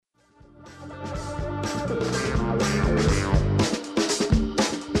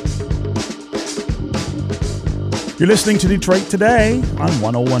You're listening to Detroit Today on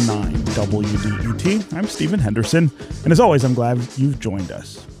 1019 WDET. I'm Stephen Henderson, and as always, I'm glad you've joined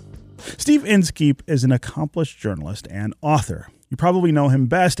us. Steve Inskeep is an accomplished journalist and author. You probably know him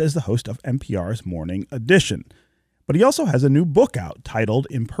best as the host of NPR's Morning Edition. But he also has a new book out titled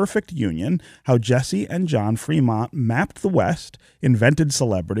Imperfect Union: How Jessie and John Freemont Mapped the West, Invented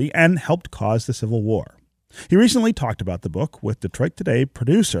Celebrity, and Helped Cause the Civil War. He recently talked about the book with Detroit Today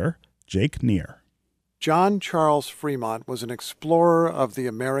producer Jake Neer. John Charles Fremont was an explorer of the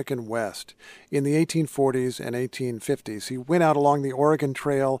American West in the 1840s and 1850s. He went out along the Oregon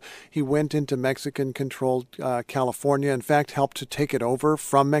Trail. He went into Mexican-controlled California, in fact, helped to take it over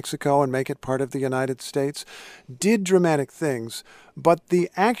from Mexico and make it part of the United States, did dramatic things, but the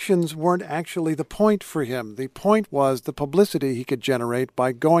actions weren't actually the point for him. The point was the publicity he could generate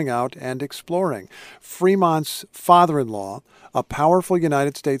by going out and exploring. Fremont's father-in-law, a powerful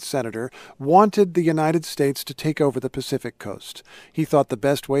United States senator, wanted the United States to take over the Pacific coast. He thought the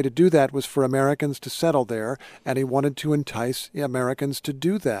best way to do that was for Americans to settle there, and he wanted to entice Americans to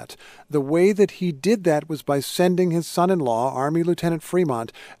do that. The way that he did that was by sending his son-in-law, Army Lieutenant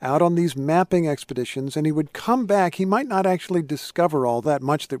Fremont, out on these mapping expeditions, and he would come back. He might not actually discover all that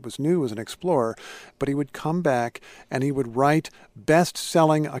much that was new as an explorer, but he would come back and he would write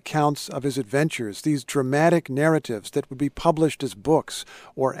best-selling accounts of his adventures, these dramatic narratives that would be published as books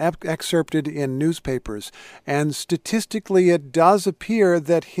or excerpted in newspapers. And statistically, it does appear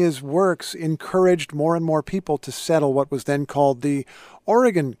that his works encouraged more and more people to settle what was then called the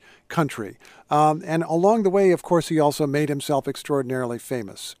Oregon country. And along the way, of course, he also made himself extraordinarily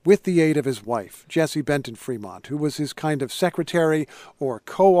famous with the aid of his wife, Jessie Benton Fremont, who was his kind of secretary or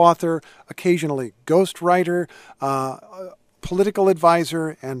co-author, occasionally ghostwriter, political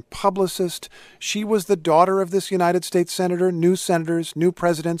advisor, and publicist. She was the daughter of this United States senator. New senators, new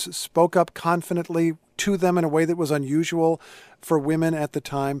presidents spoke up confidently to them in a way that was unusual for women at the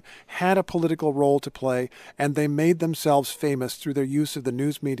time, had a political role to play, and they made themselves famous through their use of the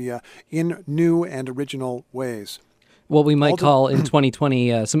news media in new and original ways. What we might call in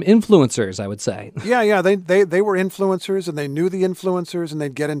 2020 some influencers, I would say. Yeah, they were influencers, and they knew the influencers, and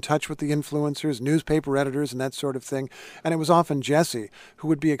they'd get in touch with the influencers, newspaper editors, and that sort of thing. And it was often Jessie who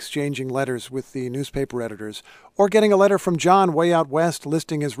would be exchanging letters with the newspaper editors, or getting a letter from John way out west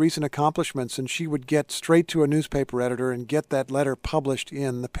listing his recent accomplishments, and she would get straight to a newspaper editor and get that letter published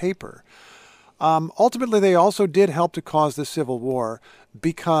in the paper. Ultimately, they also did help to cause the Civil War,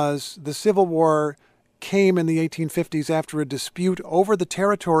 because the Civil War came in the 1850s after a dispute over the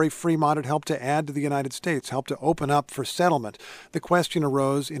territory Fremont had helped to add to the United States, helped to open up for settlement. The question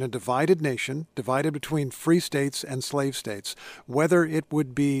arose in a divided nation, divided between free states and slave states, whether it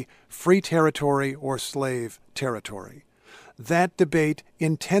would be free territory or slave territory. That debate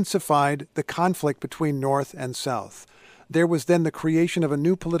intensified the conflict between North and South. There was then the creation of a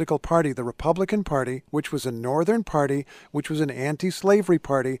new political party, the Republican Party, which was a Northern party, which was an anti-slavery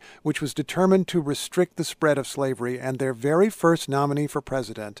party, which was determined to restrict the spread of slavery, and their very first nominee for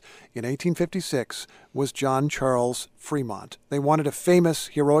president in 1856 was John Charles Fremont. They wanted a famous,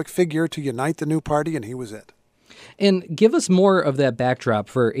 heroic figure to unite the new party, and he was it. And give us more of that backdrop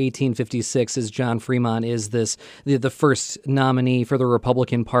for 1856, as John Fremont is the first nominee for the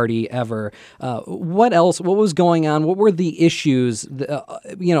Republican Party ever. What else? What was going on? What were the issues?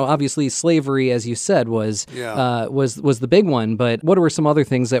 Obviously slavery, as you said, was the big one. But what were some other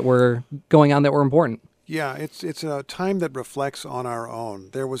things that were going on that were important? Yeah, it's a time that reflects on our own.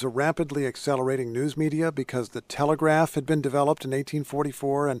 There was a rapidly accelerating news media because the telegraph had been developed in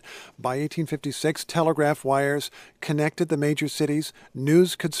 1844, and by 1856, telegraph wires connected the major cities.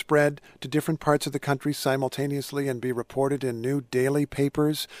 News could spread to different parts of the country simultaneously and be reported in new daily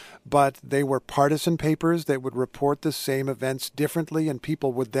papers, but they were partisan papers that would report the same events differently, and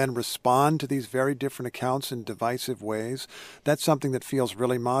people would then respond to these very different accounts in divisive ways. That's something that feels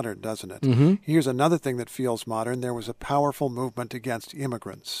really modern, doesn't it? Mm-hmm. Here's another thing that feels modern. There was a powerful movement against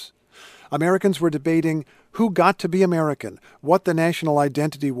immigrants. Americans were debating who got to be American, what the national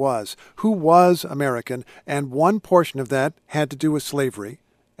identity was, who was American, and one portion of that had to do with slavery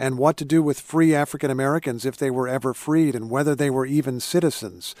and what to do with free African Americans if they were ever freed and whether they were even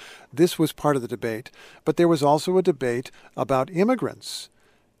citizens. This was part of the debate. But there was also a debate about immigrants.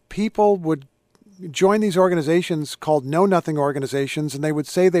 People would join these organizations called Know-Nothing organizations, and they would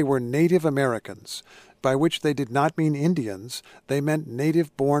say they were Native Americans, by which they did not mean Indians. They meant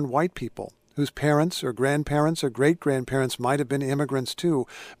native-born white people. whose parents or grandparents or great-grandparents might have been immigrants too,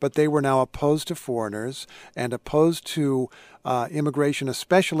 but they were now opposed to foreigners and opposed to immigration,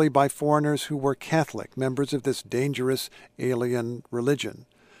 especially by foreigners who were Catholic, members of this dangerous alien religion.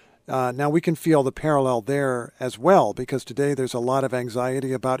 Now, we can feel the parallel there as well, because today there's a lot of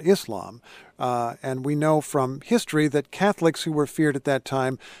anxiety about Islam. And we know from history that Catholics who were feared at that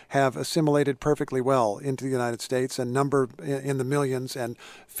time have assimilated perfectly well into the United States and number in the millions and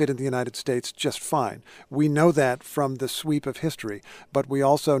fit in the United States just fine. We know that from the sweep of history, but we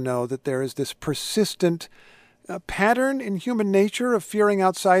also know that there is this persistent pattern in human nature of fearing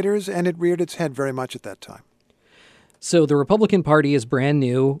outsiders, and it reared its head very much at that time. So the Republican Party is brand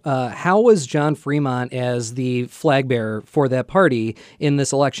new. How was John Freemont as the flag bearer for that party in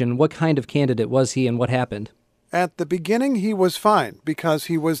this election? What kind of candidate was he, and what happened? At the beginning, he was fine because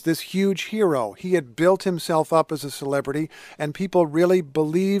he was this huge hero. He had built himself up as a celebrity, and people really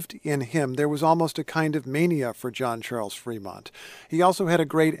believed in him. There was almost a kind of mania for John Charles Fremont. He also had a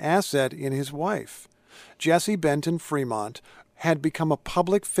great asset in his wife. Jessie Benton Fremont had become a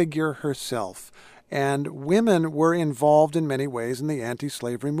public figure herself. And women were involved in many ways in the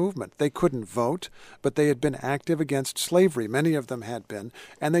anti-slavery movement. They couldn't vote, but they had been active against slavery. Many of them had been.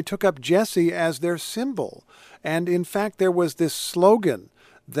 And they took up Jessie as their symbol. And in fact, there was this slogan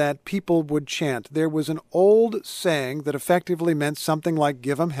that people would chant. There was an old saying that effectively meant something like,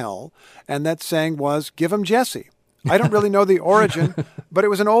 "Give 'em hell." And that saying was, "Give 'em Jessie." I don't really know the origin, but it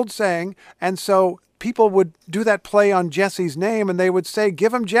was an old saying. And so people would do that play on Jessie's name, and they would say,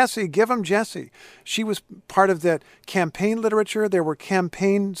 "Give him Jessie, give him Jessie." She was part of the campaign literature. There were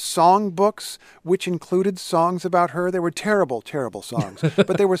campaign song books, which included songs about her. They were terrible, terrible songs,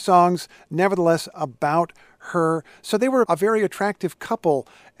 but they were songs, nevertheless, about her. So they were a very attractive couple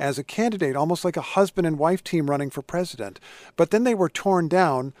as a candidate, almost like a husband and wife team running for president. But then they were torn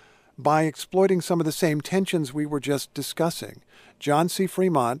down by exploiting some of the same tensions we were just discussing. John C.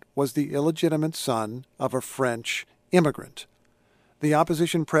 Fremont was the illegitimate son of a French immigrant. The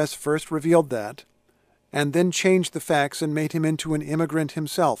opposition press first revealed that, and then changed the facts and made him into an immigrant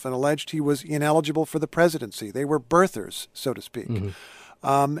himself and alleged he was ineligible for the presidency. They were birthers, so to speak.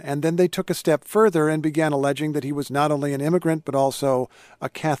 And then they took a step further and began alleging that he was not only an immigrant but also a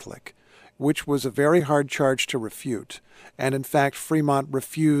Catholic, which was a very hard charge to refute. And in fact, Fremont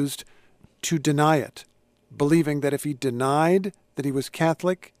refused to deny it, believing that if he denied that he was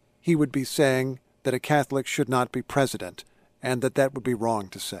Catholic, he would be saying that a Catholic should not be president, and that would be wrong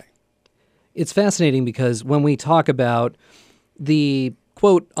to say. It's fascinating because when we talk about the,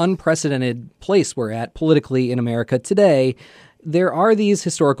 quote, unprecedented place we're at politically in America today, there are these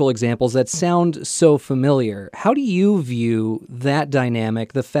historical examples that sound so familiar. How do you view that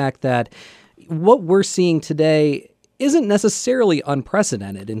dynamic, the fact that what we're seeing today isn't necessarily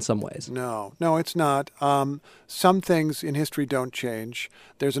unprecedented in some ways? No, it's not. Some things in history don't change.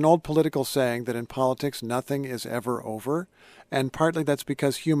 There's an old political saying that in politics, nothing is ever over. And partly that's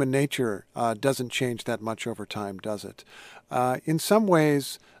because human nature doesn't change that much over time, does it? In some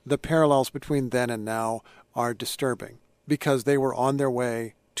ways, the parallels between then and now are disturbing because they were on their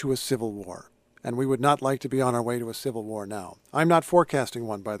way to a civil war. And we would not like to be on our way to a civil war now. I'm not forecasting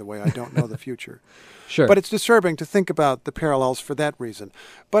one, by the way. I don't know the future. Sure. But it's disturbing to think about the parallels for that reason.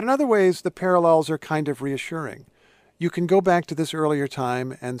 But in other ways, the parallels are kind of reassuring. You can go back to this earlier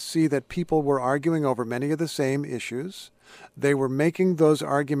time and see that people were arguing over many of the same issues. They were making those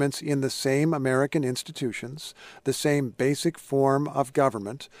arguments in the same American institutions, the same basic form of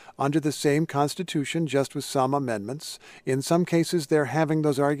government, under the same Constitution, just with some amendments. In some cases, they're having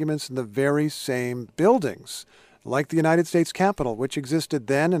those arguments in the very same buildings, like the United States Capitol, which existed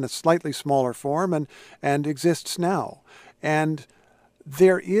then in a slightly smaller form and exists now. And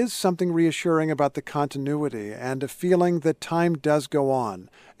there is something reassuring about the continuity and a feeling that time does go on,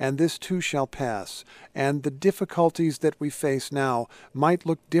 and this too shall pass, and the difficulties that we face now might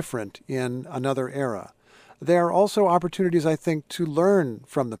look different in another era. There are also opportunities, I think, to learn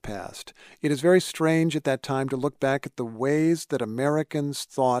from the past. It is very strange at that time to look back at the ways that Americans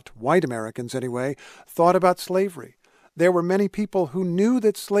thought, white Americans anyway, thought about slavery. There were many people who knew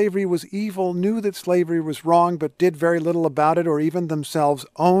that slavery was evil, knew that slavery was wrong, but did very little about it, or even themselves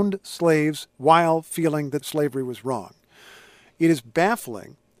owned slaves while feeling that slavery was wrong. It is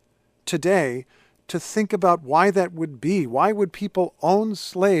baffling today to think about why that would be. Why would people own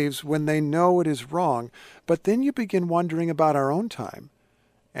slaves when they know it is wrong? But then you begin wondering about our own time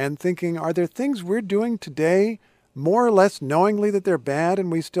and thinking, are there things we're doing today more or less knowingly that they're bad and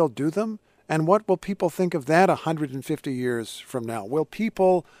we still do them? And what will people think of that 150 years from now? Will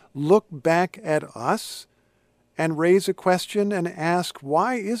people look back at us and raise a question and ask,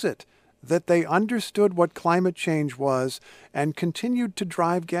 why is it that they understood what climate change was and continued to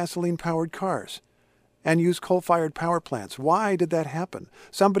drive gasoline-powered cars and use coal-fired power plants. Why did that happen?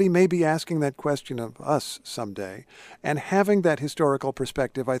 Somebody may be asking that question of us someday, and having that historical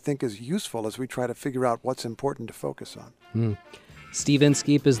perspective, I think, is useful as we try to figure out what's important to focus on. Steve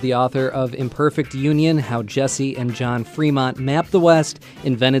Inskeep is the author of Imperfect Union, How Jessie and John Freemont Mapped the West,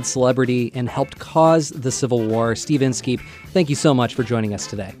 Invented Celebrity, and Helped Cause the Civil War. Steve Inskeep, thank you so much for joining us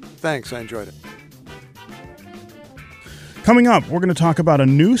today. Thanks, I enjoyed it. Coming up, we're going to talk about a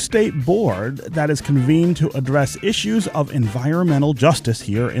new state board that is convened to address issues of environmental justice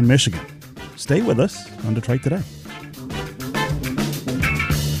here in Michigan. Stay with us on Detroit Today.